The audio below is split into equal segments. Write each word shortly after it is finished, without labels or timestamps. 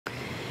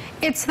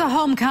It's the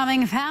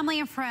homecoming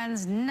family and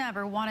friends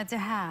never wanted to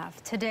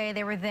have. Today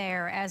they were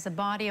there as the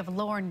body of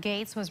Lauren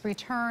Gates was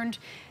returned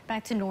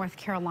back to North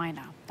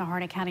Carolina. The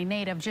Harnett County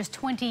native, just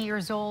 20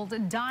 years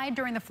old, died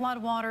during the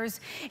floodwaters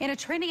in a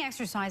training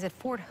exercise at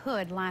Fort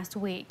Hood last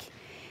week.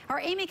 Our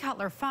Amy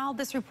Cutler filed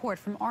this report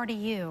from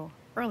RDU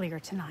earlier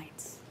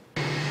tonight.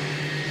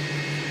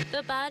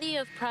 The body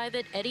of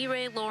Private Eddie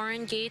Ray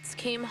Lauren Gates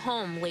came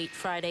home late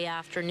Friday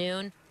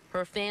afternoon.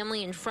 Her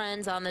family and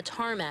friends on the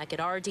tarmac at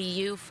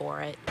RDU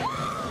for it.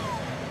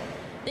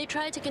 They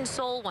tried to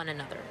console one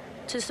another,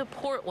 to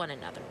support one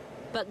another,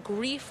 but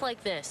grief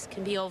like this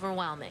can be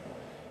overwhelming.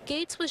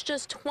 Gates was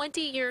just 20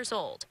 years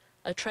old,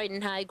 a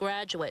Triton High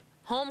graduate,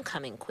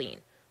 homecoming queen,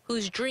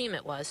 whose dream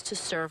it was to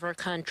serve her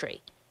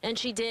country. And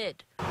she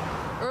did.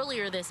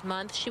 Earlier this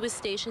month, she was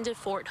stationed at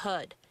Fort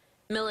Hood.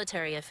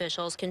 Military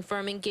officials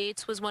confirming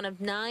Gates was one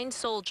of 9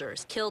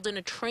 soldiers killed in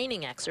a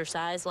training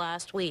exercise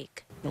last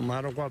week. No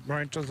matter what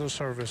branch of the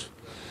service,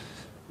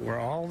 we're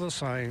all the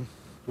same.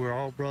 We're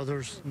all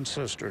brothers and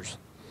sisters.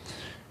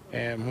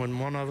 And when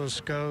one of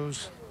us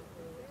goes,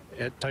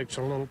 it takes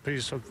a little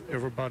piece of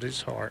everybody's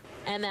heart.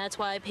 And that's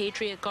why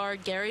Patriot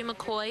Guard Gary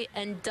McCoy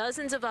and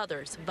dozens of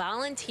others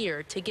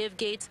volunteered to give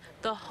Gates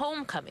the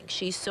homecoming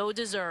she so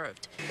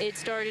deserved. It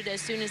started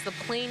as soon as the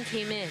plane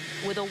came in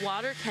with a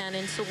water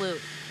cannon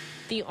salute.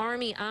 The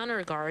Army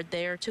Honor Guard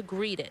there to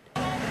greet it.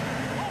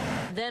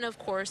 Then, of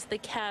course, the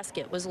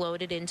casket was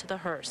loaded into the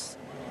hearse.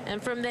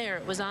 And from there,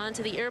 it was on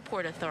to the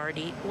airport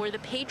authority, where the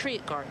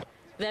Patriot Guard,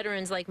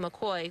 veterans like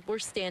McCoy, were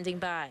standing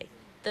by.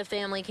 The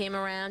family came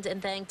around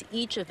and thanked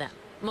each of them.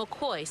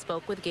 McCoy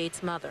spoke with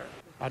Gates' mother.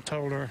 I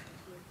told her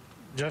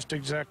just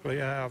exactly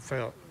how I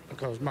felt,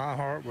 because my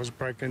heart was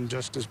breaking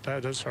just as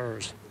bad as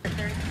hers.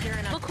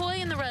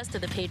 McCoy and the rest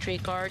of the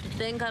Patriot Guard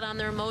then got on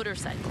their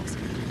motorcycles,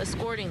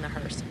 escorting the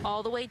hearse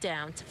all the way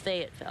down to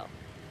Fayetteville,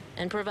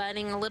 and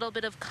providing a little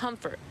bit of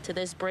comfort to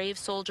this brave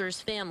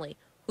soldier's family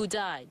who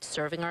died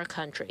serving our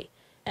country.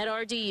 At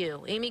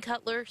RDU, Amy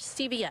Cutler,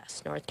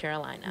 CBS, North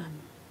Carolina.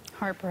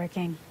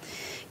 Heartbreaking.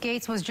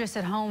 Gates was just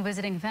at home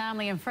visiting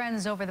family and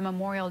friends over the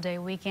Memorial Day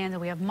weekend,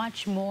 and we have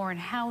much more on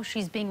how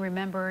she's being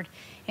remembered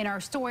in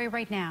our story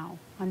right now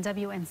on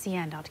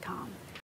WNCN.com.